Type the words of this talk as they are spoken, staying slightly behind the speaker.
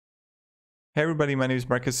Hey everybody, my name is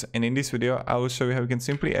Marcus, and in this video I will show you how you can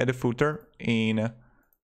simply add a footer in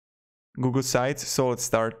Google Sites. So let's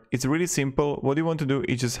start. It's really simple. What you want to do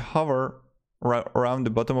is just hover around the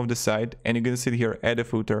bottom of the site and you're going to see here, add a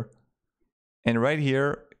footer. And right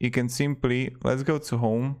here, you can simply, let's go to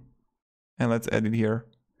home and let's edit here.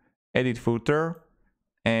 Edit footer.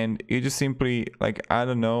 And you just simply, like, I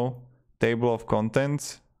don't know, table of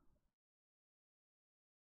contents.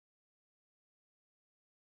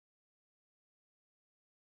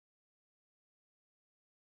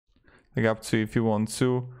 Like up to if you want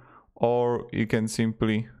to, or you can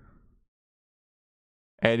simply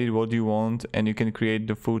edit what you want and you can create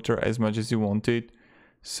the footer as much as you want it.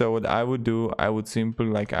 So what I would do, I would simply,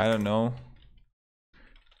 like, I don't know,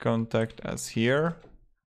 contact us here,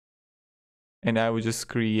 and I would just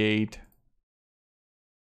create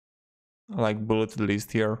like bulleted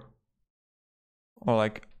list here, or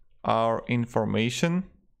like our information.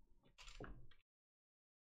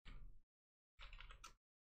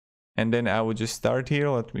 And then I would just start here.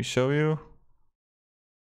 Let me show you.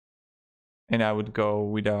 And I would go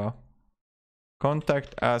with a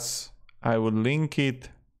contact us. I would link it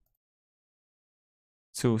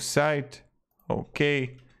to site.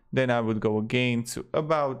 Okay. Then I would go again to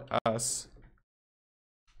about us.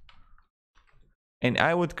 And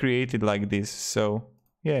I would create it like this. So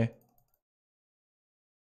yeah.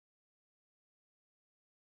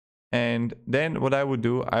 And then what I would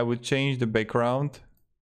do, I would change the background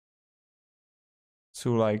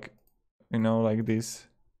to, like, you know, like this.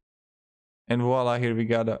 And voila, here we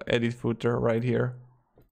got a edit footer right here.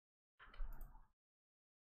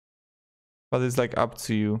 But it's like up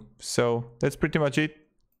to you. So that's pretty much it.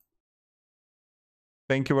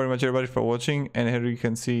 Thank you very much everybody for watching, and here you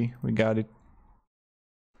can see we got it.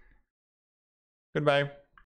 Goodbye.